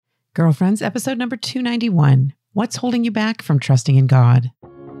Girlfriends, episode number 291. What's holding you back from trusting in God?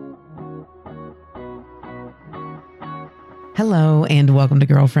 Hello and welcome to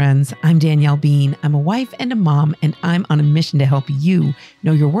Girlfriends. I'm Danielle Bean. I'm a wife and a mom, and I'm on a mission to help you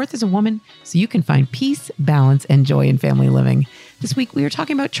know your worth as a woman so you can find peace, balance, and joy in family living. This week, we are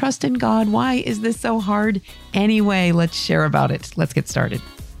talking about trust in God. Why is this so hard? Anyway, let's share about it. Let's get started.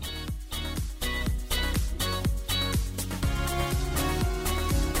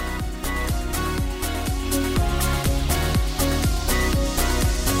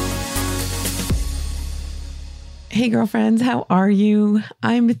 Hey, girlfriends, how are you?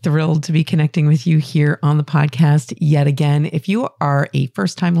 I'm thrilled to be connecting with you here on the podcast yet again. If you are a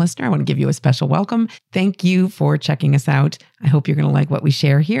first-time listener, I want to give you a special welcome. Thank you for checking us out. I hope you're going to like what we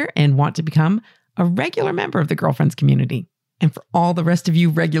share here and want to become a regular member of the Girlfriends community. And for all the rest of you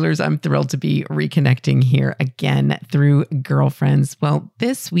regulars, I'm thrilled to be reconnecting here again through Girlfriends. Well,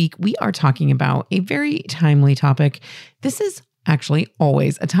 this week we are talking about a very timely topic. This is actually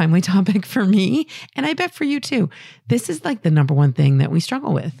always a timely topic for me, and I bet for you too. This is like the number one thing that we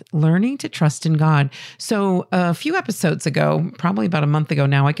struggle with, learning to trust in God. So a few episodes ago, probably about a month ago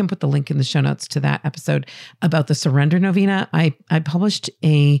now, I can put the link in the show notes to that episode about the Surrender Novena. I published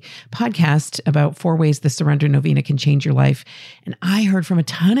a podcast about 4 ways the Surrender Novena can change your life. And I heard from a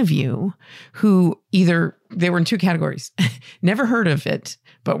ton of you who either they were in 2 categories, never heard of it,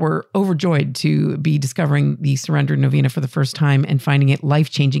 but were overjoyed to be discovering the Surrender Novena for the first time and finding it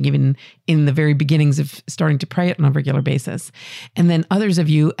life-changing, even in the very beginnings of starting to pray it on a regular basis. And then others of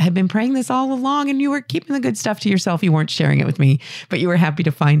you had been praying this all along and you were keeping the good stuff to yourself. You weren't sharing it with me, but you were happy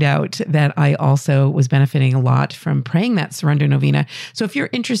to find out that I also was benefiting a lot from praying that Surrender Novena. So if you're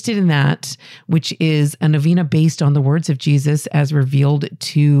interested in that, which is a novena based on the words of Jesus as revealed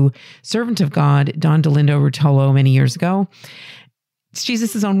to servant of God, Don Dolindo Rutolo many years ago, it's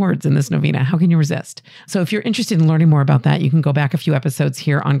Jesus' own words in this novena. How can you resist? So if you're interested in learning more about that, you can go back a few episodes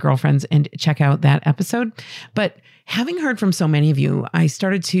here on Girlfriends and check out that episode. But having heard from so many of you, I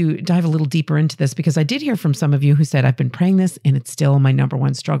started to dive a little deeper into this because I did hear from some of you who said, I've been praying this and it's still my number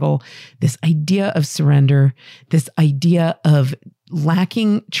one struggle. This idea of surrender, this idea of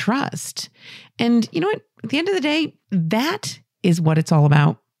lacking trust. And you know what? At the end of the day, that is what it's all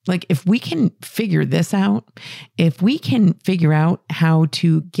about. Like if we can figure this out, if we can figure out how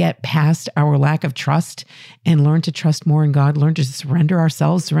to get past our lack of trust and learn to trust more in God, learn to surrender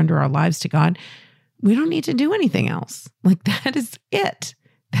ourselves, surrender our lives to God, we don't need to do anything else. Like that is it.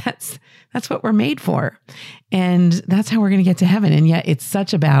 That's what we're made for. And that's how we're going to get to heaven. And yet it's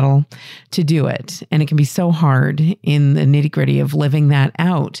such a battle to do it. And it can be so hard in the nitty-gritty of living that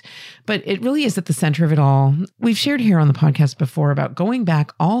out. But it really is at the center of it all. We've shared here on the podcast before about going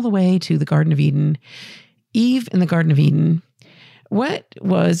back all the way to the Garden of Eden. Eve in the Garden of Eden. What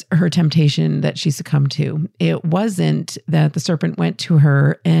was her temptation that she succumbed to? It wasn't that the serpent went to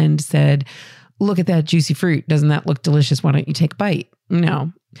her and said, look at that juicy fruit. Doesn't that look delicious? Why don't you take a bite?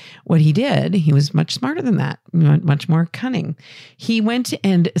 No. What he did, he was much smarter than that, much more cunning. He went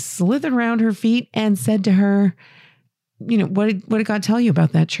and slithered around her feet and said to her, what did God tell you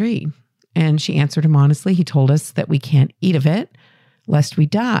about that tree? And she answered him honestly. He told us that we can't eat of it lest we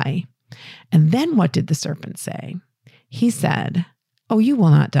die. And then what did the serpent say? He said, oh, you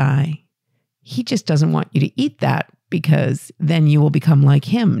will not die. He just doesn't want you to eat that because then you will become like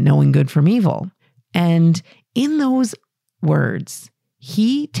him, knowing good from evil. And in those words,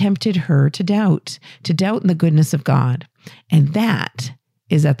 he tempted her to doubt in the goodness of God. And that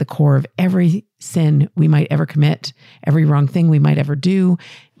is at the core of every sin we might ever commit, every wrong thing we might ever do.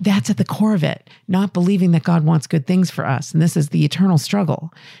 That's at the core of it, not believing that God wants good things for us. And this is the eternal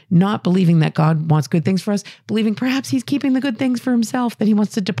struggle, not believing that God wants good things for us, believing perhaps he's keeping the good things for himself, that he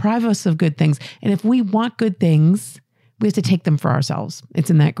wants to deprive us of good things. And if we want good things, we have to take them for ourselves. It's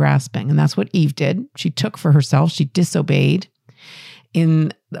in that grasping. And that's what Eve did. She took for herself. She disobeyed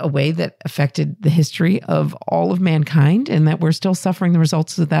in a way that affected the history of all of mankind, and that we're still suffering the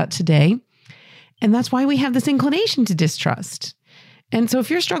results of that today. And that's why we have this inclination to distrust. And so if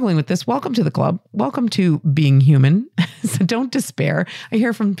you're struggling with this, welcome to the club. Welcome to being human. So don't despair. I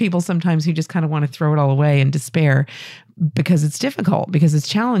hear from people sometimes who just kind of want to throw it all away and despair because it's difficult, because it's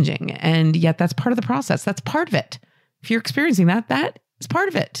challenging. And yet that's part of the process. That's part of it. If you're experiencing that is part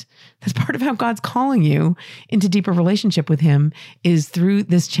of it. That's part of how God's calling you into deeper relationship with him, is through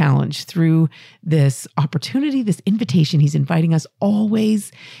this challenge, through this opportunity, this invitation. He's inviting us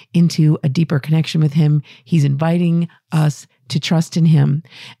always into a deeper connection with him. He's inviting us to trust in him.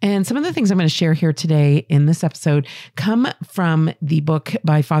 And some of the things I'm going to share here today in this episode come from the book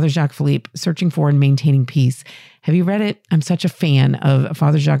by Father Jacques Philippe, Searching for and Maintaining Peace. Have you read it? I'm such a fan of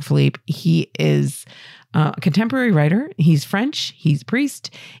Father Jacques Philippe. He is a contemporary writer. He's French, he's a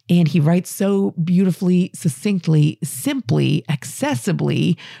priest, and he writes so beautifully, succinctly, simply,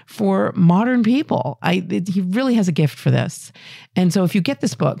 accessibly for modern people. He really has a gift for this. And so if you get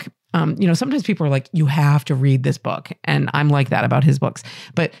this book, sometimes people are like, you have to read this book. And I'm like that about his books.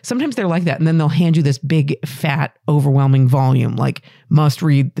 But sometimes they're like that. And then they'll hand you this big, fat, overwhelming volume, like must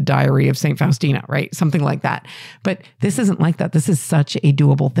read the Diary of St. Faustina, right? Something like that. But this isn't like that. This is such a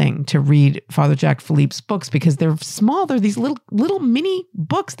doable thing to read Father Jacques Philippe's books because they're small. They're these little mini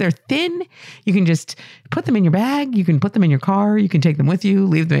books. They're thin. You can just put them in your bag. You can put them in your car. You can take them with you,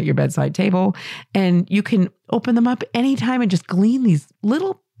 leave them at your bedside table, and you can open them up anytime and just glean these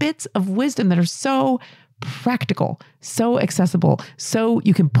little bits of wisdom that are so practical, so accessible, so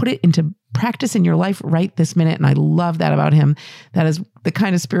you can put it into practice in your life right this minute. And I love that about him. That is the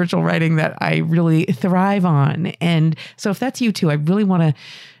kind of spiritual writing that I really thrive on. And so if that's you too, I really want to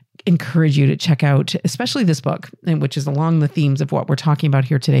encourage you to check out, especially this book, which is along the themes of what we're talking about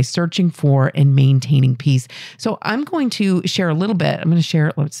here today, Searching for and Maintaining Peace. So I'm going to share a little bit. I'm going to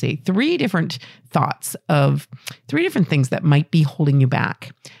share, let's see, 3 different thoughts of 3 different things that might be holding you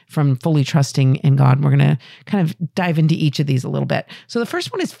back from fully trusting in God. We're going to kind of dive into each of these a little bit. So the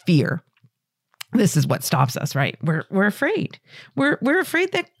first one is fear. This is what stops us, right? We're afraid. We're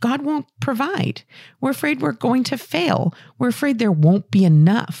afraid that God won't provide. We're afraid we're going to fail. We're afraid there won't be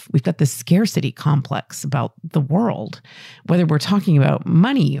enough. We've got this scarcity complex about the world, whether we're talking about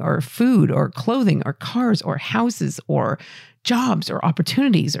money or food or clothing or cars or houses or jobs or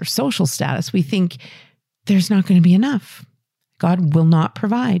opportunities or social status. We think there's not going to be enough. God will not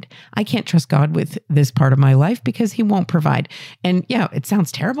provide. I can't trust God with this part of my life because he won't provide. And yeah, it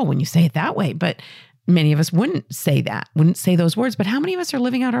sounds terrible when you say it that way, but many of us wouldn't say that, wouldn't say those words. But how many of us are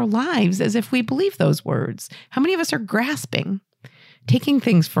living out our lives as if we believe those words? How many of us are grasping, taking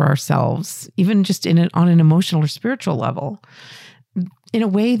things for ourselves, even just on an emotional or spiritual level, in a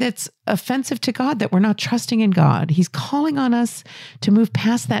way that's offensive to God, that we're not trusting in God? He's calling on us to move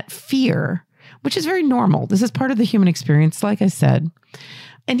past that fear, which is very normal. This is part of the human experience, like I said.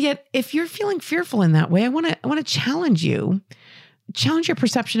 And yet, if you're feeling fearful in that way, I want to challenge you. Challenge your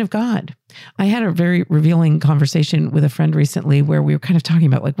perception of God. I had a very revealing conversation with a friend recently where we were kind of talking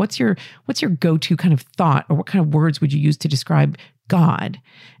about, like, what's your go-to kind of thought, or what kind of words would you use to describe God?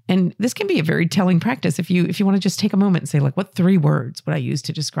 And this can be a very telling practice if you want to just take a moment and say, like, what 3 words would I use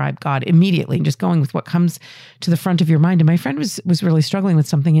to describe God immediately, and just going with what comes to the front of your mind. And my friend was really struggling with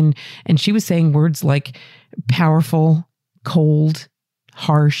something, and she was saying words like powerful, cold,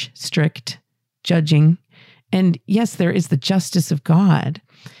 harsh, strict, judging. And yes, there is the justice of God,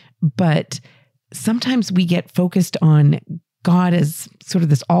 but sometimes we get focused on God as sort of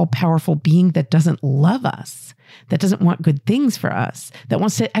this all-powerful being that doesn't love us, that doesn't want good things for us, that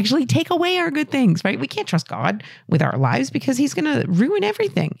wants to actually take away our good things, right? We can't trust God with our lives because he's going to ruin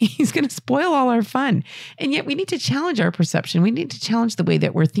everything. He's going to spoil all our fun. And yet we need to challenge our perception. We need to challenge the way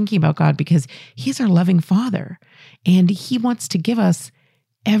that we're thinking about God, because he's our loving Father and he wants to give us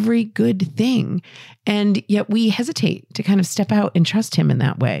every good thing. And yet we hesitate to kind of step out and trust him in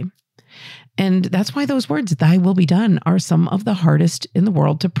that way. And that's why those words, thy will be done, are some of the hardest in the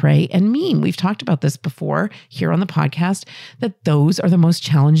world to pray and mean. We've talked about this before here on the podcast, that those are the most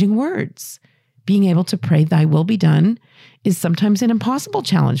challenging words. Being able to pray thy will be done is sometimes an impossible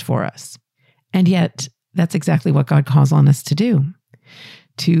challenge for us. And yet that's exactly what God calls on us to do,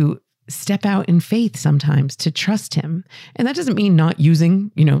 to step out in faith sometimes, to trust him. And that doesn't mean not using,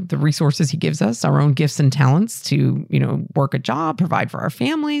 the resources he gives us, our own gifts and talents to, work a job, provide for our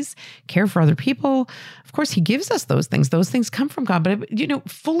families, care for other people. Of course, he gives us those things. Those things come from God, but,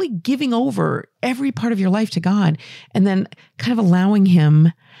 fully giving over every part of your life to God and then kind of allowing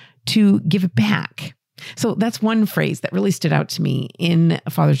him to give it back. So that's one phrase that really stood out to me in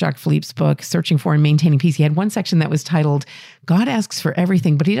Father Jacques Philippe's book, Searching for and Maintaining Peace. He had one section that was titled, God asks for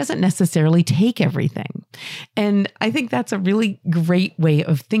everything, but he doesn't necessarily take everything. And I think that's a really great way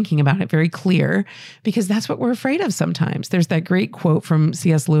of thinking about it, very clear, because that's what we're afraid of sometimes. There's that great quote from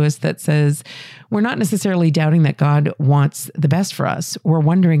C.S. Lewis that says, we're not necessarily doubting that God wants the best for us. We're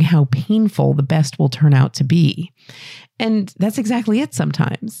wondering how painful the best will turn out to be. And that's exactly it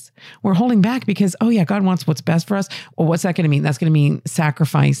sometimes. We're holding back because, oh yeah, God wants what's best for us. Well, what's that going to mean? That's going to mean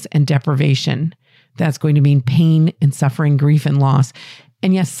sacrifice and deprivation. That's going to mean pain and suffering, grief and loss.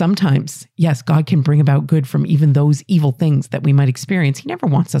 And yes, sometimes, God can bring about good from even those evil things that we might experience. He never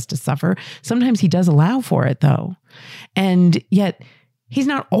wants us to suffer. Sometimes he does allow for it though. And yet that's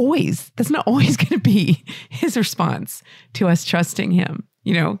not always going to be his response to us trusting him.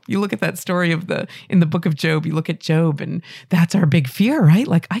 You know, you look at that story in the book of Job, you look at Job, and that's our big fear, right?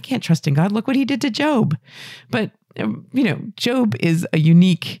 Like, I can't trust in God. Look what he did to Job. But, Job is a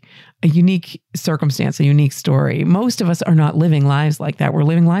unique circumstance, a unique story. Most of us are not living lives like that. We're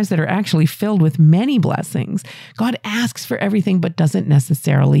living lives that are actually filled with many blessings. God asks for everything, but doesn't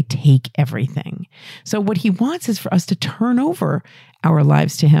necessarily take everything. So what he wants is for us to turn over our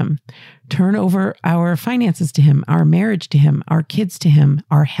lives to him, turn over our finances to him, our marriage to him, our kids to him,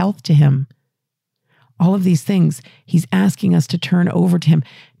 our health to him. All of these things he's asking us to turn over to him,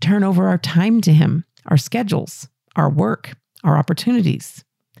 turn over our time to him, our schedules, our work, our opportunities,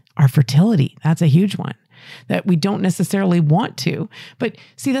 our fertility. That's a huge one that we don't necessarily want to. But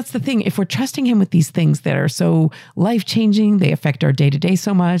see, that's the thing. If we're trusting him with these things that are so life-changing, they affect our day-to-day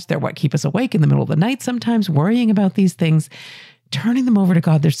so much, they're what keep us awake in the middle of the night sometimes, worrying about these things, turning them over to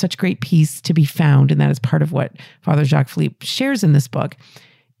God, there's such great peace to be found. And that is part of what Father Jacques Philippe shares in this book,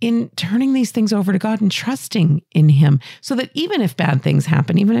 in turning these things over to God and trusting in him, so that even if bad things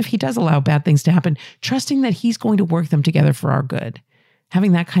happen, even if he does allow bad things to happen, trusting that he's going to work them together for our good.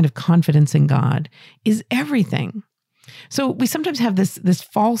 Having that kind of confidence in God is everything. So we sometimes have this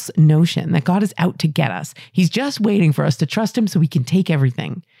false notion that God is out to get us. He's just waiting for us to trust him so he can take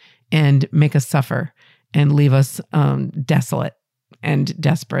everything and make us suffer and leave us desolate and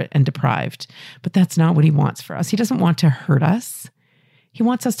desperate and deprived. But that's not what he wants for us. He doesn't want to hurt us. He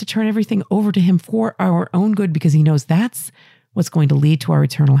wants us to turn everything over to him for our own good, because he knows that's what's going to lead to our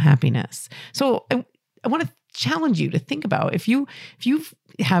eternal happiness. So I want to challenge you to think about, if you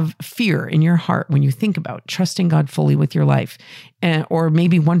have fear in your heart when you think about trusting God fully with your life, or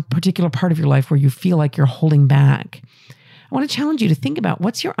maybe one particular part of your life where you feel like you're holding back, I want to challenge you to think about,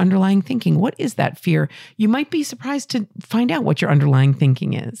 what's your underlying thinking? What is that fear? You might be surprised to find out what your underlying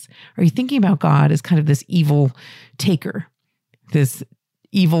thinking is. Are you thinking about God as kind of this evil taker, this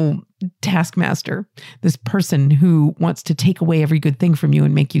evil taskmaster, this person who wants to take away every good thing from you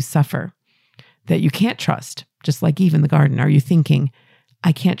and make you suffer, that you can't trust, just like Eve in the garden? Are you thinking,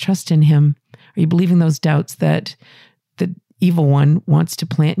 I can't trust in him? Are you believing those doubts that the evil one wants to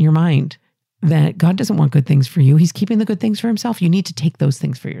plant in your mind, that God doesn't want good things for you? He's keeping the good things for himself. You need to take those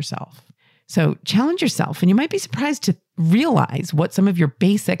things for yourself. So challenge yourself, and you might be surprised to realize what some of your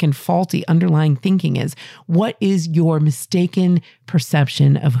basic and faulty underlying thinking is. What is your mistaken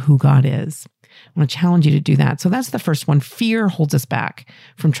perception of who God is? I want to challenge you to do that. So that's the first one. Fear holds us back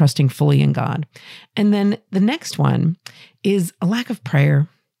from trusting fully in God. And then the next one is a lack of prayer.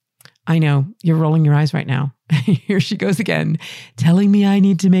 I know you're rolling your eyes right now. Here she goes again, telling me I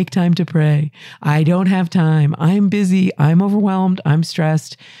need to make time to pray. I don't have time. I'm busy. I'm overwhelmed. I'm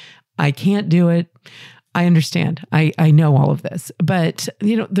stressed. I can't do it. I understand. I know all of this. But,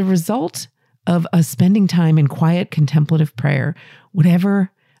 the result of us spending time in quiet contemplative prayer,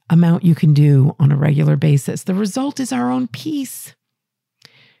 whatever amount you can do on a regular basis, the result is our own peace.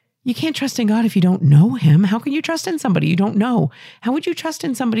 You can't trust in God if you don't know him. How can you trust in somebody you don't know? How would you trust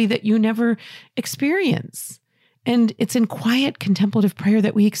in somebody that you never experience? And it's in quiet contemplative prayer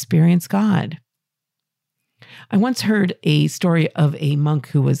that we experience God. I once heard a story of a monk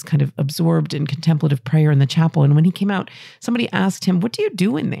who was kind of absorbed in contemplative prayer in the chapel. And when he came out, somebody asked him, "What do you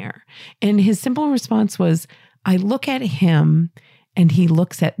do in there?" And his simple response was, "I look at him and he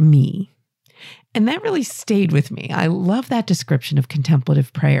looks at me." And that really stayed with me. I love that description of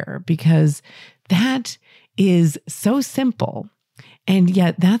contemplative prayer, because that is so simple. And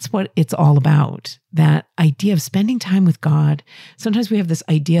yet that's what it's all about. That idea of spending time with God. Sometimes we have this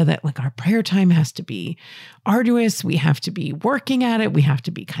idea that our prayer time has to be arduous. We have to be working at it. We have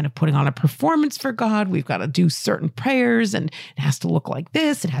to be kind of putting on a performance for God. We've got to do certain prayers, and it has to look like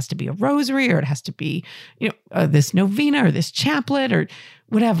this. It has to be a rosary, or it has to be, this novena or this chaplet or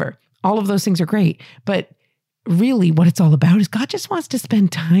whatever. All of those things are great. But really what it's all about is God just wants to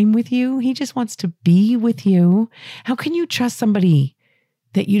spend time with you. He just wants to be with you. How can you trust somebody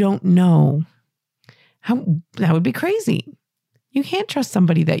that you don't know? That would be crazy. You can't trust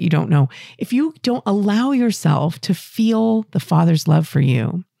somebody that you don't know. If you don't allow yourself to feel the Father's love for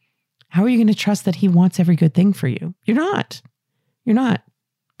you, how are you going to trust that he wants every good thing for you? You're not,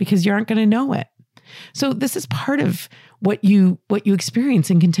 because you aren't going to know it. So this is part of what you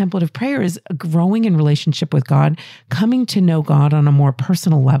experience in contemplative prayer, is a growing in relationship with God, coming to know God on a more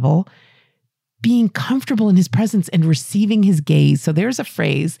personal level, being comfortable in his presence and receiving his gaze. So there's a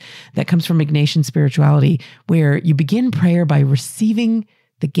phrase that comes from Ignatian spirituality where you begin prayer by receiving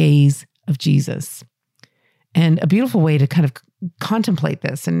the gaze of Jesus. And a beautiful way to kind of contemplate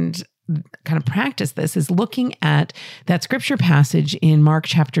this, and kind of practice this is looking at that scripture passage in Mark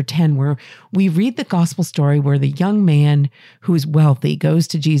chapter 10, where we read the gospel story where the young man who is wealthy goes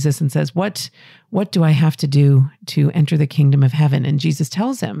to Jesus and says, what do I have to do to enter the kingdom of heaven? And Jesus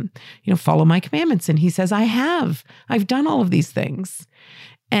tells him, follow my commandments. And he says, I've done all of these things.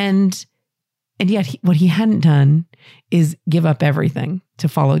 And yet what he hadn't done is give up everything to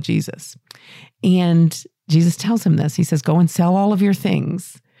follow Jesus. And Jesus tells him this. He says, go and sell all of your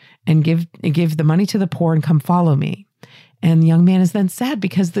things and give the money to the poor and come follow me. And the young man is then sad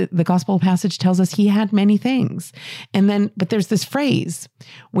because the gospel passage tells us he had many things. But there's this phrase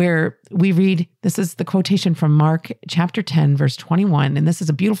where we read, this is the quotation from Mark chapter 10, verse 21. And this is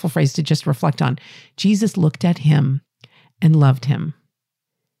a beautiful phrase to just reflect on. Jesus looked at him and loved him.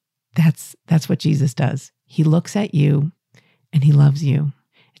 That's what Jesus does. He looks at you and he loves you.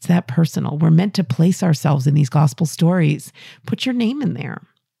 It's that personal. We're meant to place ourselves in these gospel stories. Put your name in there.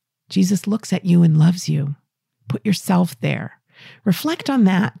 Jesus looks at you and loves you. Put yourself there. Reflect on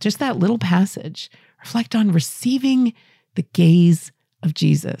that, just that little passage. Reflect on receiving the gaze of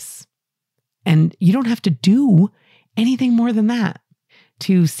Jesus. And you don't have to do anything more than that.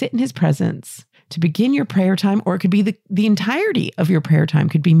 To sit in his presence, to begin your prayer time, or it could be the entirety of your prayer time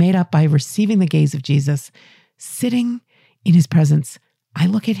could be made up by receiving the gaze of Jesus, sitting in his presence. I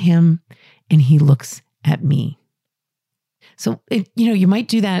look at him and he looks at me. So, you might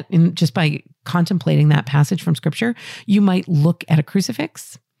do that just by contemplating that passage from scripture. You might look at a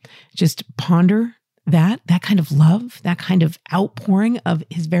crucifix, just ponder that kind of love, that kind of outpouring of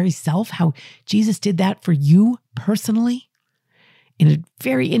his very self, how Jesus did that for you personally. In a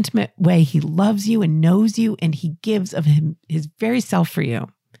very intimate way, he loves you and knows you, and he gives of his very self for you.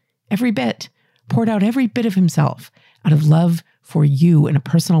 Every bit, poured out every bit of himself out of love for you in a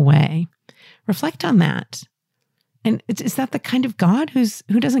personal way. Reflect on that. And is that the kind of God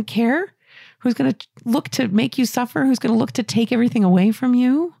who doesn't care? Who's going to look to make you suffer? Who's going to look to take everything away from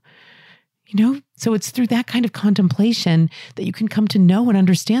you? So it's through that kind of contemplation that you can come to know and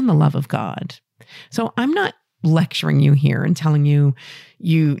understand the love of God. So I'm not lecturing you here and telling you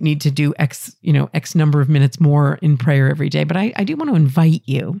need to do X number of minutes more in prayer every day. But I do want to invite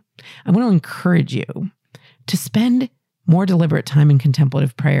you. I want to encourage you to spend more deliberate time in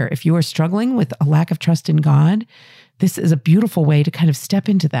contemplative prayer. If you are struggling with a lack of trust in God, this is a beautiful way to kind of step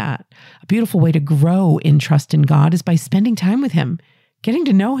into that. A beautiful way to grow in trust in God is by spending time with him, getting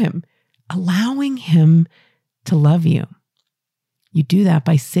to know him, allowing him to love you. You do that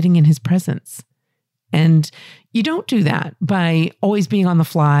by sitting in his presence. And you don't do that by always being on the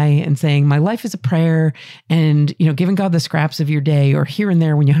fly and saying, my life is a prayer, and, giving God the scraps of your day or here and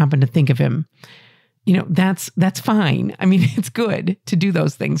there when you happen to think of him. That's fine. I mean, it's good to do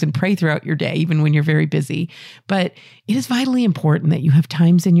those things and pray throughout your day, even when you're very busy. But it is vitally important that you have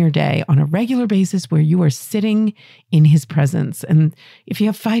times in your day on a regular basis where you are sitting in his presence. And if you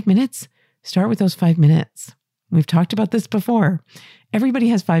have 5 minutes, start with those 5 minutes. We've talked about this before. Everybody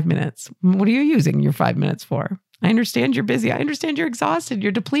has 5 minutes. What are you using your 5 minutes for? I understand you're busy. I understand you're exhausted.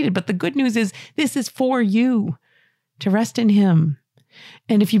 You're depleted. But the good news is this is for you to rest in him.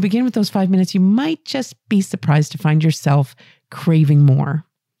 And if you begin with those 5 minutes, you might just be surprised to find yourself craving more.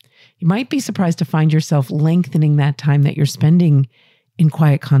 You might be surprised to find yourself lengthening that time that you're spending in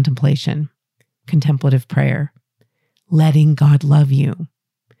quiet contemplation, contemplative prayer, letting God love you,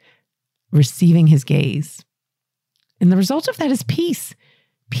 receiving his gaze. And the result of that is peace.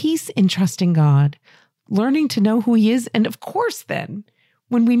 Peace in trusting God, learning to know who he is. And of course, then,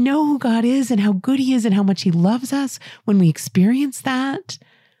 when we know who God is and how good he is and how much he loves us, when we experience that,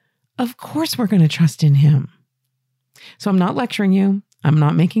 of course, we're going to trust in him. So I'm not lecturing you. I'm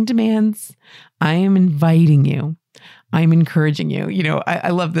not making demands. I am inviting you. I'm encouraging you. I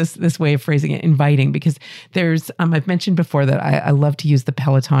love this way of phrasing it, inviting, because there's, I've mentioned before that I love to use the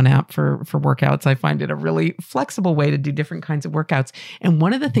Peloton app for workouts. I find it a really flexible way to do different kinds of workouts. And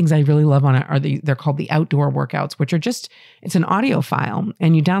one of the things I really love on it are they're called the outdoor workouts, which are it's an audio file,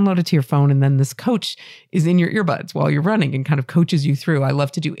 and you download it to your phone, and then this coach is in your earbuds while you're running and kind of coaches you through. I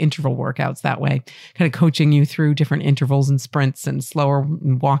love to do interval workouts that way, kind of coaching you through different intervals and sprints and slower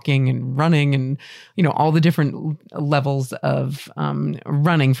walking and running and, all the different levels of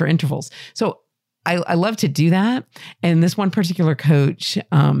running for intervals. So I love to do that. And this one particular coach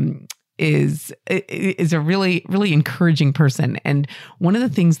is a really, really encouraging person. And one of the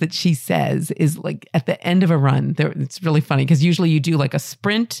things that she says is like at the end of a run, it's really funny because usually you do like a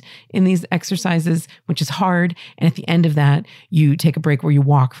sprint in these exercises, which is hard. And at the end of that, you take a break where you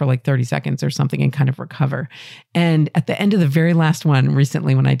walk for like 30 seconds or something and kind of recover. And at the end of the very last one,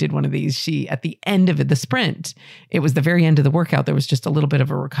 recently when I did one of these, at the end of the sprint, it was the very end of the workout, there was just a little bit of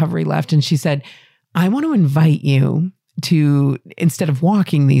a recovery left. And she said, I want to invite you to, instead of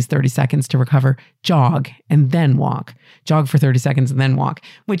walking these 30 seconds to recover, jog and then walk. Jog for 30 seconds and then walk,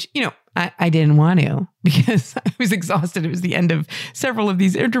 which, I didn't want to because I was exhausted. It was the end of several of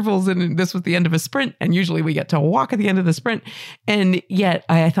these intervals and this was the end of a sprint. And usually we get to walk at the end of the sprint. And yet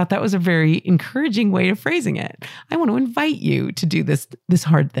I thought that was a very encouraging way of phrasing it. I want to invite you to do this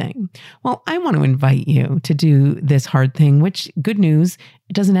hard thing. Well, I want to invite you to do this hard thing, which, good news,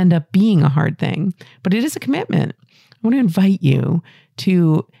 it doesn't end up being a hard thing, but it is a commitment. I want to invite you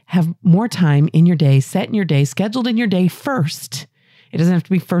to have more time in your day, set in your day, scheduled in your day first. It doesn't have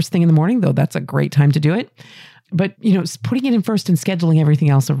to be first thing in the morning, though. That's a great time to do it. But, putting it in first and scheduling everything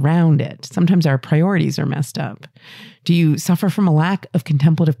else around it. Sometimes our priorities are messed up. Do you suffer from a lack of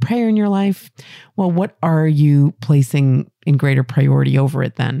contemplative prayer in your life? Well, what are you placing in greater priority over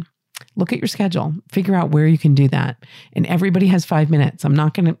it then? Look at your schedule, figure out where you can do that. And everybody has 5 minutes. I'm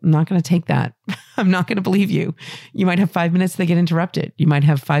not going to take that. I'm not going to believe you. You might have 5 minutes, they get interrupted. You might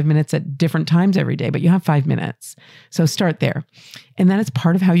have 5 minutes at different times every day, but you have 5 minutes. So start there. And that is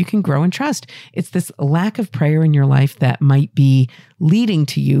part of how you can grow in trust. It's this lack of prayer in your life that might be leading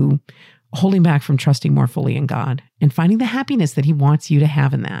to you holding back from trusting more fully in God and finding the happiness that He wants you to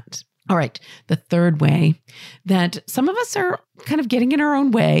have in that. All right, the third way that some of us are kind of getting in our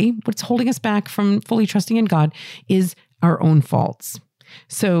own way, what's holding us back from fully trusting in God, is our own faults.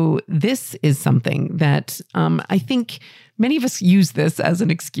 So this is something that I think many of us use this as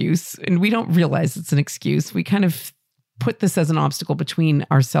an excuse, and we don't realize it's an excuse. We kind of put this as an obstacle between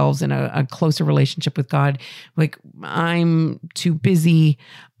ourselves and a closer relationship with God. Like, I'm too busy.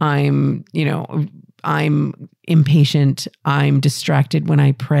 I'm impatient. I'm distracted when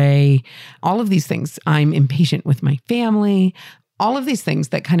I pray. All of these things. I'm impatient with my family. All of these things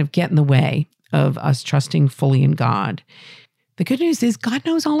that kind of get in the way of us trusting fully in God. The good news is God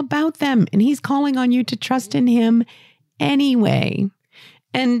knows all about them, and He's calling on you to trust in Him anyway.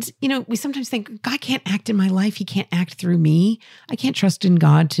 And, we sometimes think, God can't act in my life. He can't act through me. I can't trust in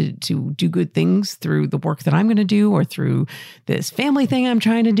God to do good things through the work that I'm going to do or through this family thing I'm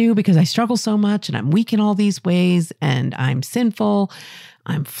trying to do because I struggle so much and I'm weak in all these ways and I'm sinful.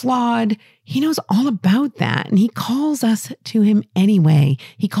 I'm flawed. He knows all about that. And He calls us to Him anyway.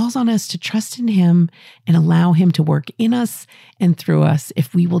 He calls on us to trust in Him and allow Him to work in us and through us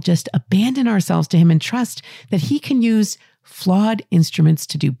if we will just abandon ourselves to Him and trust that He can use flawed instruments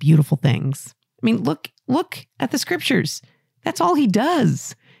to do beautiful things. I mean, look at the scriptures. That's all He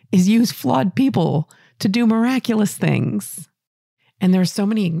does is use flawed people to do miraculous things. And there are so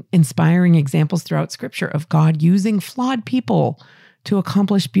many inspiring examples throughout scripture of God using flawed people to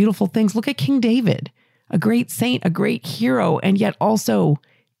accomplish beautiful things. Look at King David, a great saint, a great hero, and yet also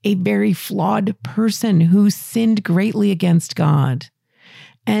a very flawed person who sinned greatly against God.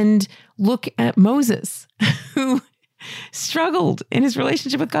 And look at Moses, who struggled in his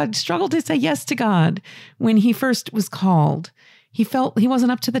relationship with God, struggled to say yes to God when he first was called. He felt he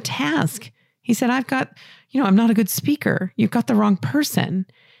wasn't up to the task. He said, I'm not a good speaker. You've got the wrong person.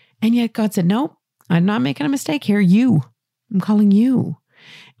 And yet God said, nope, I'm not making a mistake here. I'm calling you.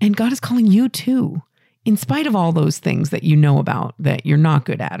 And God is calling you too, in spite of all those things that you know about that you're not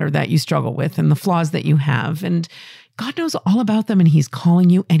good at or that you struggle with and the flaws that you have. And God knows all about them and He's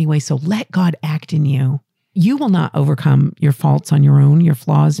calling you anyway. So let God act in you. You will not overcome your faults on your own, your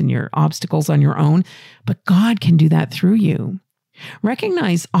flaws and your obstacles on your own, but God can do that through you.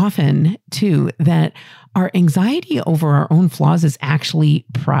 Recognize often, too, that our anxiety over our own flaws is actually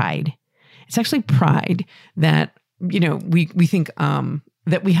pride. It's actually pride that, we think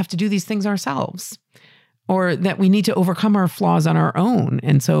that we have to do these things ourselves, or that we need to overcome our flaws on our own,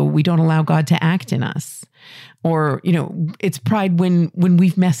 and so we don't allow God to act in us. Or, it's pride when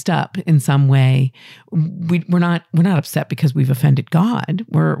we've messed up in some way. We're not upset because we've offended God.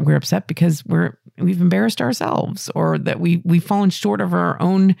 We're upset because we've embarrassed ourselves, or that we've fallen short of our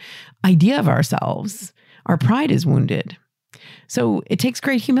own idea of ourselves. Our pride is wounded. So it takes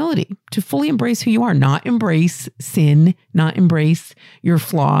great humility to fully embrace who you are, not embrace sin, not embrace your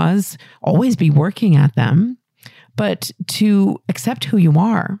flaws, always be working at them, but to accept who you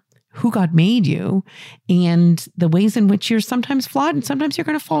are, who God made you, and the ways in which you're sometimes flawed and sometimes you're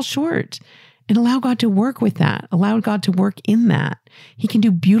going to fall short. and allow God to work with that. Allow God to work in that. He can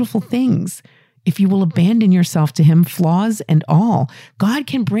do beautiful things if you will abandon yourself to Him, flaws and all. God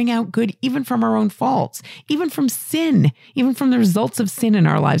can bring out good even from our own faults, even from sin, even from the results of sin in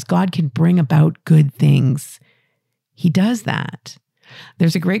our lives. God can bring about good things. He does that.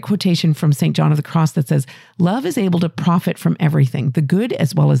 There's a great quotation from St. John of the Cross that says, "Love is able to profit from everything, the good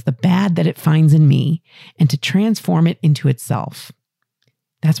as well as the bad that it finds in me, and to transform it into itself."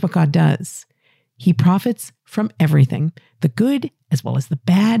 That's what God does. He profits from everything, the good as well as the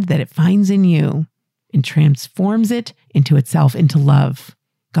bad that it finds in you, and transforms it into itself, into love.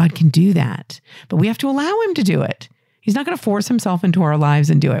 God can do that, but we have to allow Him to do it. He's not going to force Himself into our lives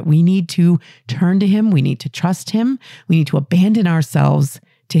and do it. We need to turn to Him. We need to trust Him. We need to abandon ourselves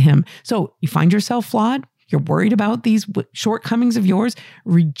to Him. So you find yourself flawed. You're worried about these shortcomings of yours.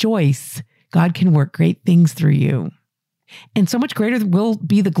 Rejoice. God can work great things through you. And so much greater will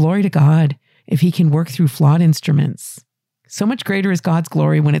be the glory to God if He can work through flawed instruments. So much greater is God's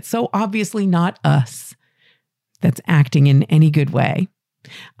glory when it's so obviously not us that's acting in any good way.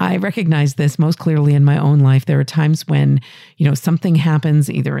 I recognize this most clearly in my own life. There are times when, something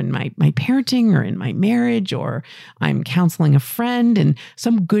happens either in my parenting or in my marriage, or I'm counseling a friend and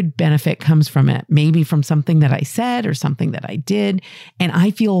some good benefit comes from it, maybe from something that I said or something that I did. And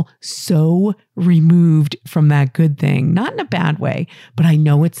I feel so removed from that good thing, not in a bad way, but I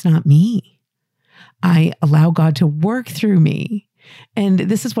know it's not me. I allow God to work through me. And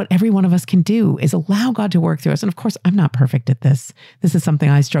this is what every one of us can do, is allow God to work through us. And of course, I'm not perfect at this. This is something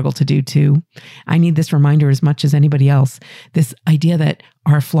I struggle to do too. I need this reminder as much as anybody else. This idea that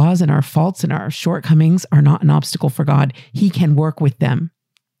our flaws and our faults and our shortcomings are not an obstacle for God. He can work with them.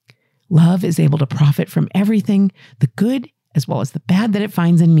 Love is able to profit from everything, the good as well as the bad that it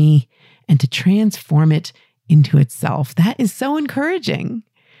finds in me, and to transform it into itself. That is so encouraging.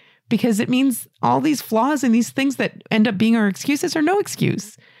 Because it means all these flaws and these things that end up being our excuses are no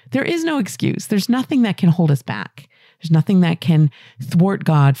excuse. There is no excuse. There's nothing that can hold us back. There's nothing that can thwart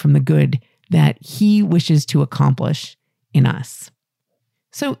God from the good that He wishes to accomplish in us.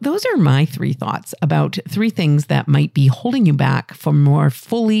 So those are my 3 thoughts about 3 things that might be holding you back from more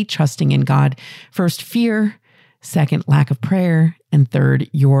fully trusting in God. First, fear. Second, lack of prayer. And third,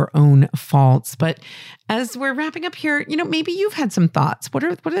 your own faults. But as we're wrapping up here, maybe you've had some thoughts. What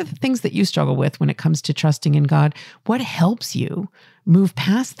are the things that you struggle with when it comes to trusting in God? What helps you move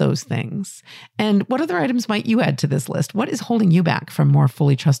past those things? And what other items might you add to this list? What is holding you back from more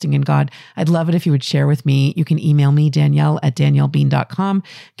fully trusting in God? I'd love it if you would share with me. You can email me, Danielle@daniellebean.com.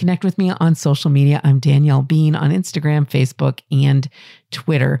 Connect with me on social media. I'm Danielle Bean on Instagram, Facebook, and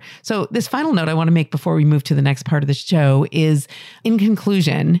Twitter. So this final note I want to make before we move to the next part of the show is, in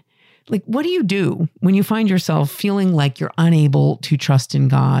conclusion, what do you do when you find yourself feeling like you're unable to trust in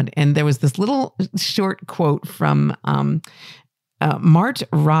God? And there was this little short quote from Mart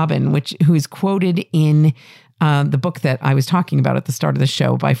Robin, who is quoted in the book that I was talking about at the start of the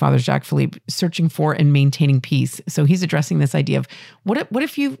show by Father Jacques Philippe, Searching for and Maintaining Peace. So he's addressing this idea of what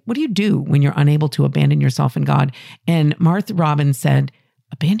do you do when you're unable to abandon yourself in God? And Mart Robin said,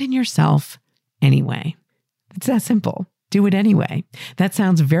 abandon yourself anyway. It's that simple. Do it anyway. That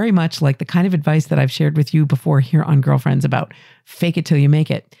sounds very much like the kind of advice that I've shared with you before here on Girlfriends about fake it till you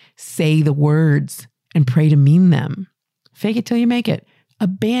make it. Say the words and pray to mean them. Fake it till you make it.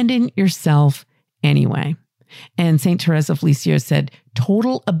 Abandon yourself anyway. And St. Therese of Lisieux said,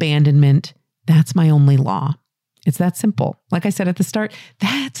 total abandonment, that's my only law. It's that simple. Like I said at the start,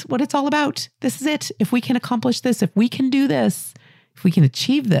 that's what it's all about. This is it. If we can accomplish this, if we can do this, if we can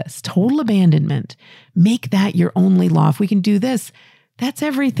achieve this, total abandonment, make that your only law. If we can do this, that's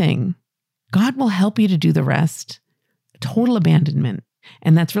everything. God will help you to do the rest. Total abandonment.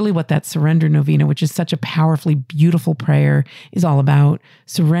 And that's really what that surrender novena, which is such a powerfully beautiful prayer, is all about.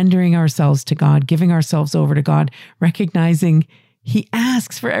 Surrendering ourselves to God, giving ourselves over to God, recognizing He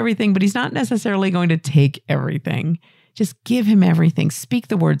asks for everything, but He's not necessarily going to take everything. Just give Him everything. Speak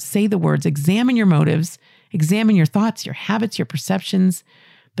the words, say the words, examine your motives, examine your thoughts, your habits, your perceptions.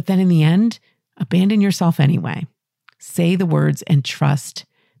 But then in the end, abandon yourself anyway. Say the words and trust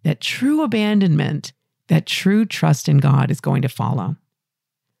that true abandonment, that true trust in God is going to follow.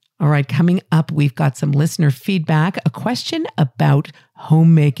 All right, coming up, we've got some listener feedback, a question about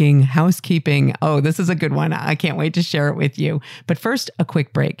homemaking, housekeeping. Oh, this is a good one. I can't wait to share it with you. But first, a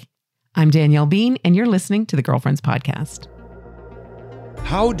quick break. I'm Danielle Bean, and you're listening to the Girlfriends Podcast.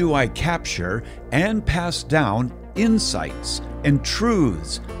 How do I capture and pass down insights and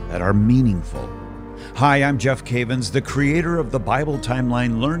truths that are meaningful? Hi, I'm Jeff Cavins, the creator of the Bible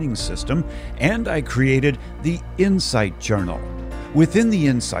Timeline Learning System, and I created the Insight Journal. Within the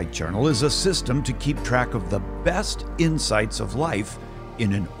Insight Journal is a system to keep track of the best insights of life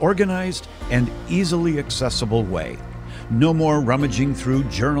in an organized and easily accessible way. No more rummaging through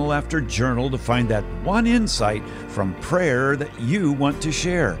journal after journal to find that one insight from prayer that you want to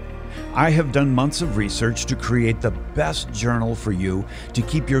share. I have done months of research to create the best journal for you to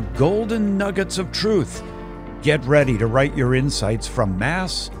keep your golden nuggets of truth. Get ready to write your insights from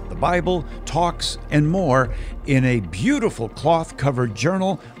Mass, the Bible, talks, and more in a beautiful cloth-covered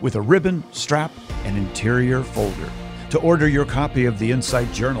journal with a ribbon, strap, and interior folder. To order your copy of the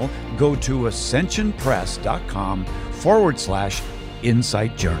Insight Journal, go to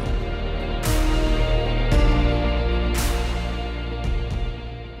ascensionpress.com/Insight Journal.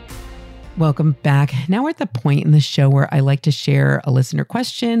 Welcome back. Now we're at the point in the show where I like to share a listener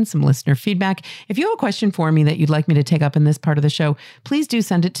question, some listener feedback. If you have a question for me that you'd like me to take up in this part of the show, please do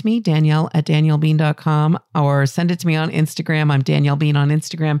send it to me, Danielle@DanielleBean.com, or send it to me on Instagram. I'm Danielle Bean on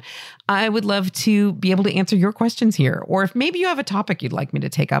Instagram. I would love to be able to answer your questions here. Or if maybe you have a topic you'd like me to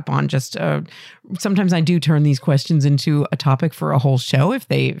take up on, sometimes I do turn these questions into a topic for a whole show if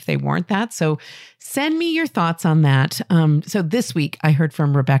they warrant that. So send me your thoughts on that. So this week I heard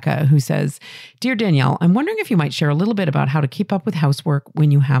from Rebecca, who says, "Dear Danielle, I'm wondering if you might share a little bit about how to keep up with housework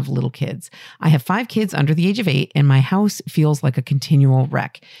when you have little kids. I have 5 kids under the age of 8 and my house feels like a continual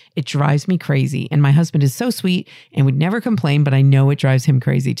wreck. It drives me crazy, and my husband is so sweet and would never complain, but I know it drives him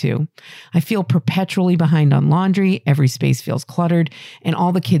crazy too. I feel perpetually behind on laundry, every space feels cluttered, and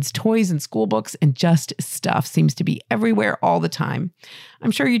all the kids' toys and school books and just stuff seems to be everywhere all the time. I'm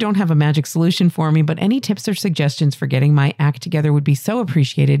sure you don't have a magic solution for me, but any tips or suggestions for getting my act together would be so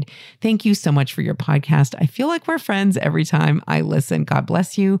appreciated. Thank you so much for your podcast. I feel like we're friends every time I listen. God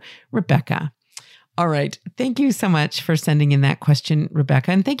bless you, Rebecca." All right. Thank you so much for sending in that question,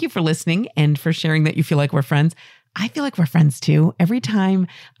 Rebecca. And thank you for listening and for sharing that you feel like we're friends. I feel like we're friends too. Every time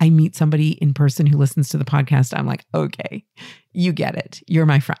I meet somebody in person who listens to the podcast, I'm like, okay, you get it. You're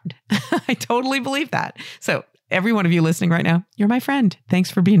my friend. I totally believe that. So every one of you listening right now, you're my friend.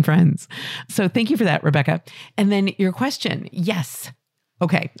 Thanks for being friends. So thank you for that, Rebecca. And then your question. Yes.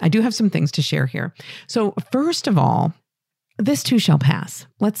 Okay. I do have some things to share here. So first of all, this too shall pass.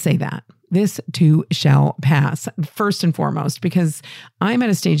 Let's say that. This too shall pass, first and foremost, because I'm at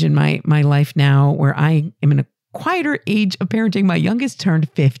a stage in my life now where I am in a quieter age of parenting. My youngest turned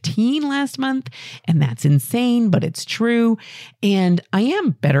 15 last month, and that's insane, but it's true. And I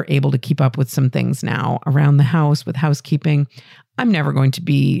am better able to keep up with some things now around the house with housekeeping. I'm never going to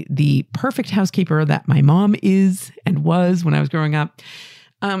be the perfect housekeeper that my mom is and was when I was growing up.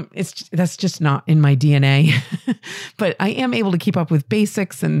 That's just not in my DNA, but I am able to keep up with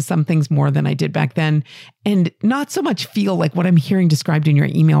basics and some things more than I did back then, and not so much feel like what I'm hearing described in your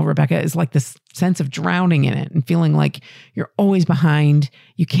email, Rebecca, is like this sense of drowning in it and feeling like you're always behind,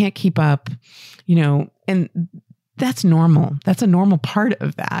 you can't keep up, and that's normal. That's a normal part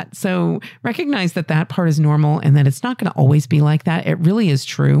of that. So recognize that that part is normal and that it's not going to always be like that. It really is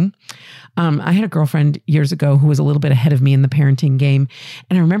true. I had a girlfriend years ago who was a little bit ahead of me in the parenting game.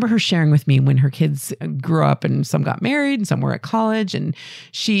 And I remember her sharing with me when her kids grew up and some got married and some were at college. And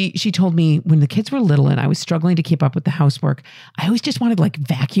she told me when the kids were little and I was struggling to keep up with the housework, I always just wanted like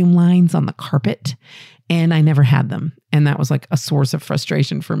vacuum lines on the carpet. And I never had them. And that was like a source of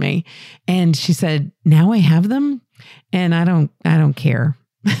frustration for me. And she said, now I have them and I don't care.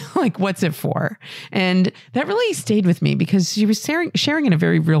 Like, what's it for? And that really stayed with me because she was sharing in a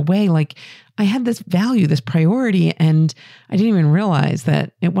very real way. Like, I had this value, this priority, and I didn't even realize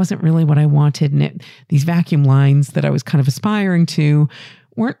that it wasn't really what I wanted. And these vacuum lines that I was kind of aspiring to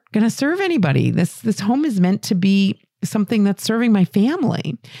weren't going to serve anybody. This home is meant to be something that's serving my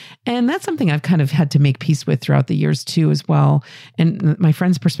family. And that's something I've kind of had to make peace with throughout the years too, as well. And my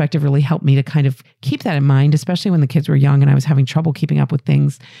friend's perspective really helped me to kind of keep that in mind, especially when the kids were young and I was having trouble keeping up with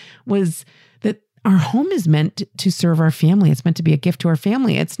things, was that our home is meant to serve our family. It's meant to be a gift to our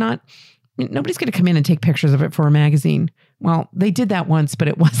family. It's not, nobody's going to come in and take pictures of it for a magazine. Well, they did that once, but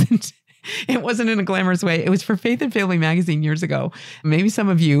it wasn't in a glamorous way. It was for Faith and Family magazine years ago. Maybe some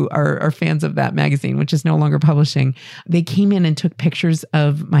of you are fans of that magazine, which is no longer publishing. They came in and took pictures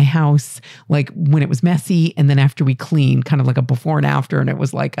of my house, like when it was messy, and then after we cleaned, kind of like a before and after. And it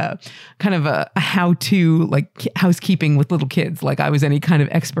was like a kind of a how-to, like housekeeping with little kids. Like I was any kind of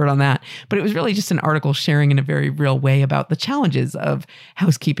expert on that. But it was really just an article sharing in a very real way about the challenges of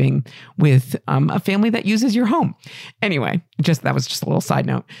housekeeping with a family that uses your home. Anyway, that was just a little side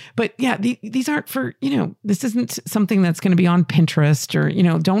note. But yeah, these aren't for, this isn't something that's going to be on Pinterest or,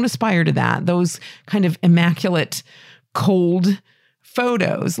 don't aspire to that. Those kind of immaculate, cold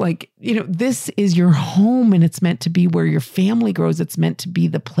photos. Like, this is your home and it's meant to be where your family grows. It's meant to be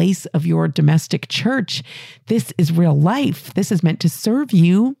the place of your domestic church. This is real life. This is meant to serve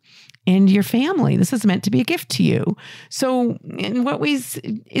you and your family. This is meant to be a gift to you. So in what ways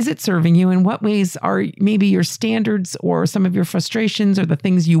is it serving you? In what ways are maybe your standards or some of your frustrations or the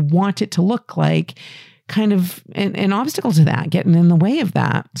things you want it to look like kind of an obstacle to that, getting in the way of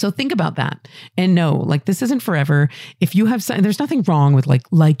that? So think about that and know, like, this isn't forever. If you have there's nothing wrong with like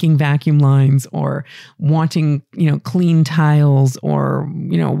liking vacuum lines or wanting, clean tiles or,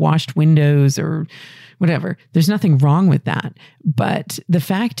 washed windows or whatever. There's nothing wrong with that. But the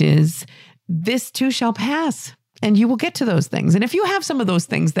fact is, this too shall pass. And you will get to those things. And if you have some of those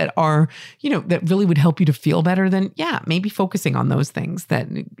things that are, that really would help you to feel better, then maybe focusing on those things. That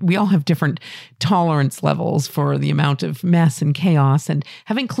we all have different tolerance levels for the amount of mess and chaos. And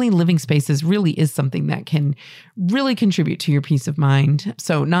having clean living spaces really is something that can really contribute to your peace of mind.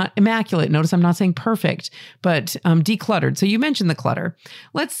 So not immaculate. Notice I'm not saying perfect, but decluttered. So you mentioned the clutter.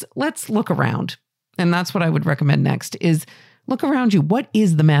 Let's look around. And that's what I would recommend next is look around you. What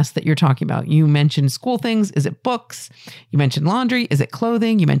is the mess that you're talking about? You mentioned school things. Is it books? You mentioned laundry. Is it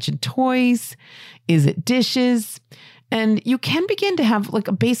clothing? You mentioned toys. Is it dishes? And you can begin to have like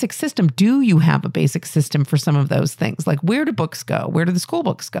a basic system. Do you have a basic system for some of those things? Like, where do books go? Where do the school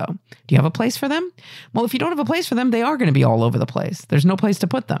books go? Do you have a place for them? Well, if you don't have a place for them, they are going to be all over the place. There's no place to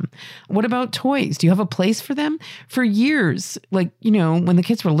put them. What about toys? Do you have a place for them? For years, like, when the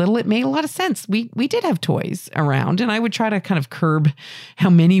kids were little, it made a lot of sense. We did have toys around, and I would try to kind of curb how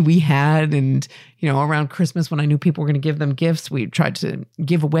many we had. And, around Christmas, when I knew people were going to give them gifts, we tried to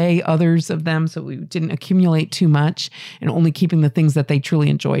give away others of them so we didn't accumulate too much and only keeping the things that they truly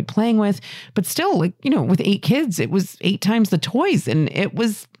enjoyed playing with. But still, like, with 8 kids, it was 8 times the toys, and it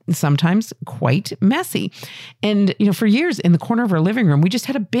was sometimes quite messy. And, for years in the corner of our living room, we just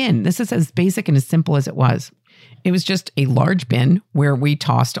had a bin. This is as basic and as simple as it was. It was just a large bin where we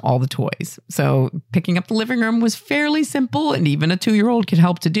tossed all the toys. So picking up the living room was fairly simple, and even a 2-year-old could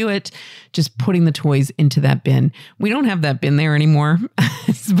help to do it, just putting the toys into that bin. We don't have that bin there anymore,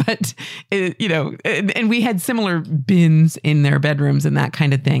 but, and we had similar bins in their bedrooms and that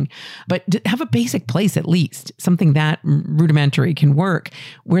kind of thing. But to have a basic place, at least, something that rudimentary can work.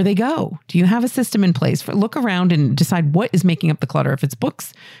 Where they go? Do you have a system in place? Look around and decide what is making up the clutter. If it's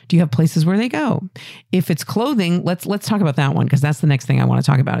books, do you have places where they go? If it's clothing, let's talk about that one, because that's the next thing I want to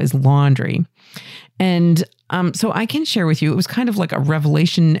talk about is laundry. And so I can share with you, it was kind of like a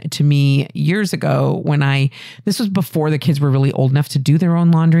revelation to me years ago when this was before the kids were really old enough to do their own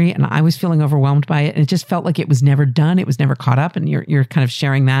laundry, and I was feeling overwhelmed by it. And it just felt like it was never done. It was never caught up. And you're kind of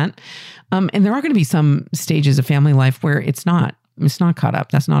sharing that. And there are going to be some stages of family life where it's not caught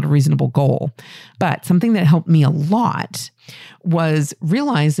up. That's not a reasonable goal. But something that helped me a lot was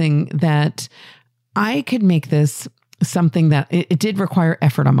realizing that I could make this something that it did require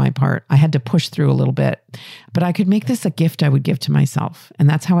effort on my part. I had to push through a little bit, but I could make this a gift I would give to myself. And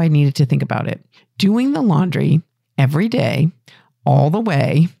that's how I needed to think about it. Doing the laundry every day, all the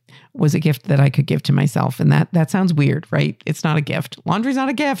way, was a gift that I could give to myself. And that sounds weird, right? It's not a gift. Laundry's not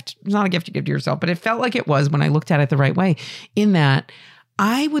a gift. It's not a gift you give to yourself, but it felt like it was when I looked at it the right way, in that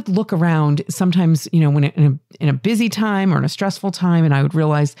I would look around sometimes, when in a busy time or in a stressful time, and I would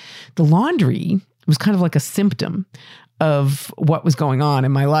realize the laundry was kind of like a symptom of what was going on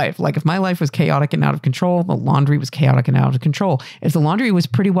in my life. Like, if my life was chaotic and out of control, the laundry was chaotic and out of control. If the laundry was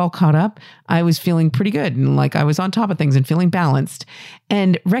pretty well caught up, I was feeling pretty good and like I was on top of things and feeling balanced.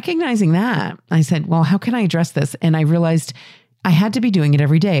 And recognizing that, I said, well, how can I address this? And I realized I had to be doing it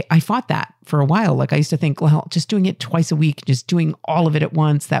every day. I fought that for a while. Like, I used to think, well, just doing it twice a week, just doing all of it at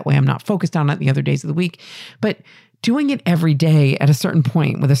once. That way I'm not focused on it the other days of the week. But doing it every day at a certain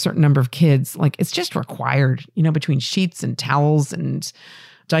point with a certain number of kids, like, it's just required, between sheets and towels and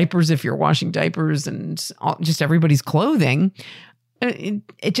diapers, if you're washing diapers, and just everybody's clothing.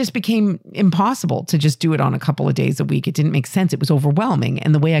 It just became impossible to just do it on a couple of days a week. It didn't make sense. It was overwhelming.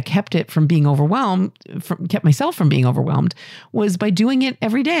 And the way I kept myself from being overwhelmed, was by doing it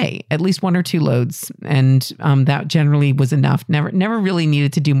every day, at least 1 or 2 loads. And that generally was enough. Never really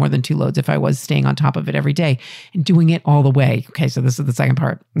needed to do more than 2 loads if I was staying on top of it every day and doing it all the way. Okay, so this is the second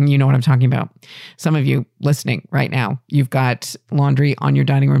part. You know what I'm talking about. Some of you listening right now, you've got laundry on your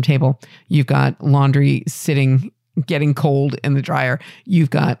dining room table. You've got laundry getting cold in the dryer. You've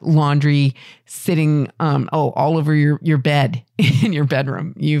got laundry sitting all over your bed in your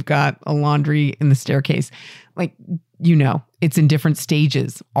bedroom. You've got a laundry in the staircase. Like, it's in different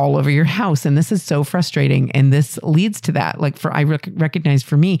stages all over your house. And this is so frustrating. And this leads to that. Like I recognize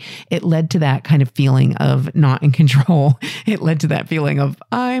for me, it led to that kind of feeling of not in control. It led to that feeling of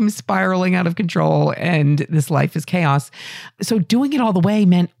I'm spiraling out of control and this life is chaos. So doing it all the way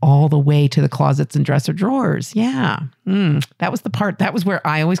meant all the way to the closets and dresser drawers. Yeah. That was the part. That was where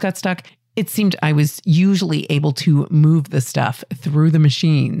I always got stuck. It seemed I was usually able to move the stuff through the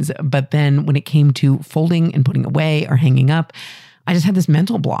machines, but then when it came to folding and putting away or hanging up, I just had this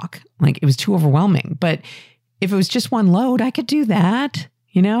mental block. Like it was too overwhelming. But if it was just one load, I could do that,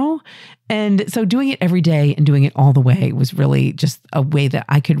 And so doing it every day and doing it all the way was really just a way that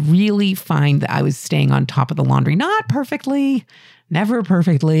I could really find that I was staying on top of the laundry. Not perfectly, never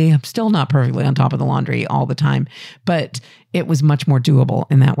perfectly. I'm still not perfectly on top of the laundry all the time, but it was much more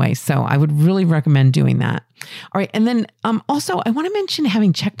doable in that way. So I would really recommend doing that. All right. And then also I want to mention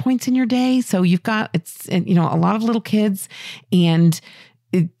having checkpoints in your day. So you've got, a lot of little kids and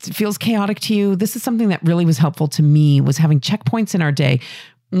it feels chaotic to you. This is something that really was helpful to me, was having checkpoints in our day.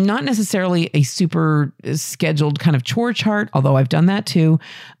 Not necessarily a super scheduled kind of chore chart, although I've done that too.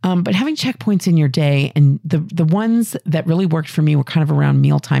 But having checkpoints in your day, and the ones that really worked for me were kind of around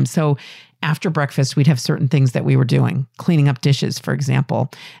mealtime. So after breakfast, we'd have certain things that we were doing, cleaning up dishes, for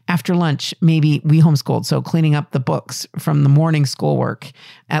example. After lunch, maybe we homeschooled, so cleaning up the books from the morning schoolwork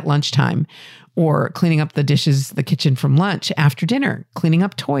at lunchtime, or cleaning up the dishes, the kitchen from lunch. After dinner, cleaning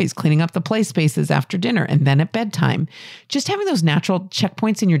up toys, cleaning up the play spaces after dinner, and then at bedtime. Just having those natural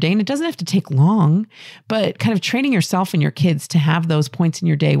checkpoints in your day, and it doesn't have to take long, but kind of training yourself and your kids to have those points in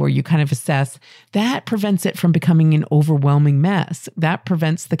your day where you kind of assess, that prevents it from becoming an overwhelming mess. That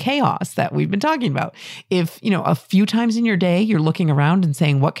prevents the chaos that we've been talking about. If, a few times in your day, you're looking around and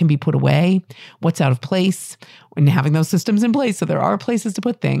saying, what can be put away? What's out of place? And having those systems in place, so there are places to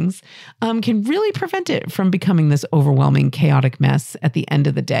put things, can really prevent it from becoming this overwhelming, chaotic mess at the end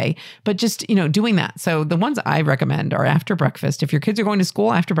of the day. But just, doing that. So the ones I recommend are after breakfast. If your kids are going to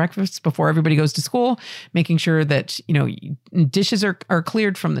school after breakfast, before everybody goes to school, making sure that, dishes are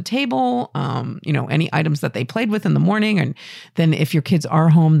cleared from the table, any items that they played with in the morning. And then if your kids are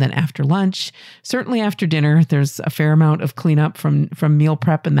home, then after lunch, certainly after dinner, there's a fair amount of cleanup from meal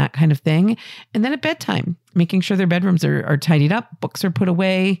prep and that kind of thing. And then at bedtime, making sure their bedrooms are tidied up, books are put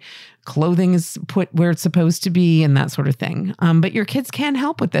away, clothing is put where it's supposed to be, and that sort of thing. But your kids can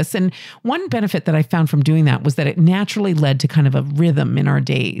help with this. And one benefit that I found from doing that was that it naturally led to kind of a rhythm in our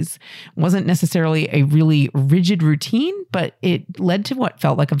days. It wasn't necessarily a really rigid routine, but it led to what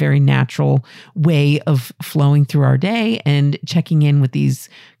felt like a very natural way of flowing through our day and checking in with these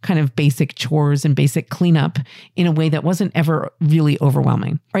kind of basic chores and basic cleanup in a way that wasn't ever really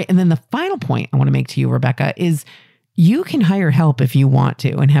overwhelming. All right. And then the final point I want to make to you, Rebecca, is you can hire help if you want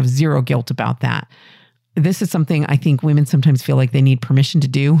to and have zero guilt about that. This is something I think women sometimes feel like they need permission to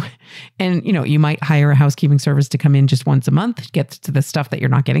do. And, you might hire a housekeeping service to come in just once a month, get to the stuff that you're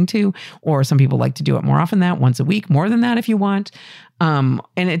not getting to. Or some people like to do it more often than that, once a week, more than that if you want. And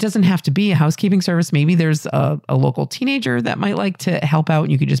it doesn't have to be a housekeeping service. Maybe there's a local teenager that might like to help out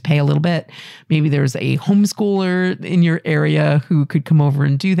and you could just pay a little bit. Maybe there's a homeschooler in your area who could come over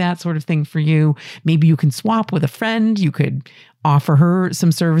and do that sort of thing for you. Maybe you can swap with a friend. You could offer her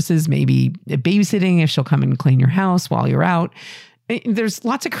some services, maybe babysitting if she'll come and clean your house while you're out. There's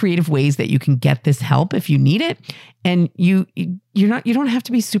lots of creative ways that you can get this help if you need it. And you don't have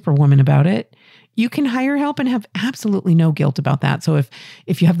to be superwoman about it. You can hire help and have absolutely no guilt about that. So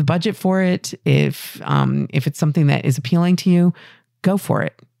if you have the budget for it, if it's something that is appealing to you, go for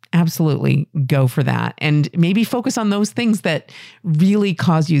it. Absolutely go for that. And maybe focus on those things that really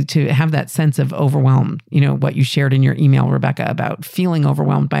cause you to have that sense of overwhelm. What you shared in your email, Rebecca, about feeling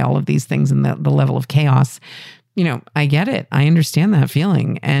overwhelmed by all of these things and the level of chaos. I get it. I understand that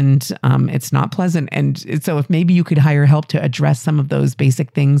feeling, and it's not pleasant. And so if maybe you could hire help to address some of those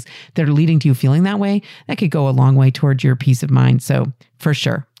basic things that are leading to you feeling that way, that could go a long way towards your peace of mind. So for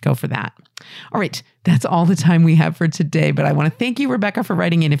sure, go for that. All right. That's all the time we have for today, but I want to thank you, Rebecca, for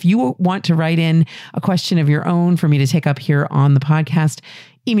writing in. If you want to write in a question of your own for me to take up here on the podcast,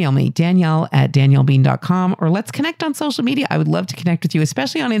 email me, Danielle@daniellebean.com, or let's connect on social media. I would love to connect with you,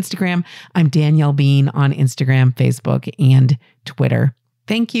 especially on Instagram. I'm Danielle Bean on Instagram, Facebook, and Twitter.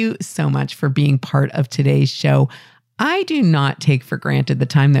 Thank you so much for being part of today's show. I do not take for granted the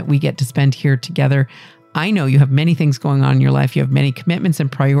time that we get to spend here together. I know you have many things going on in your life. You have many commitments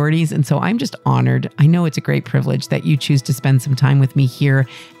and priorities. And so I'm just honored. I know it's a great privilege that you choose to spend some time with me here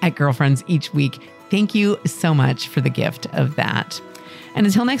at Girlfriends each week. Thank you so much for the gift of that. And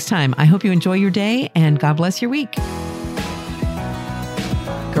until next time, I hope you enjoy your day and God bless your week.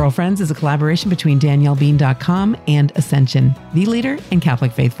 Girlfriends is a collaboration between DanielleBean.com and Ascension, the leader in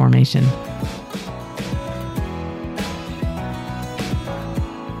Catholic faith formation.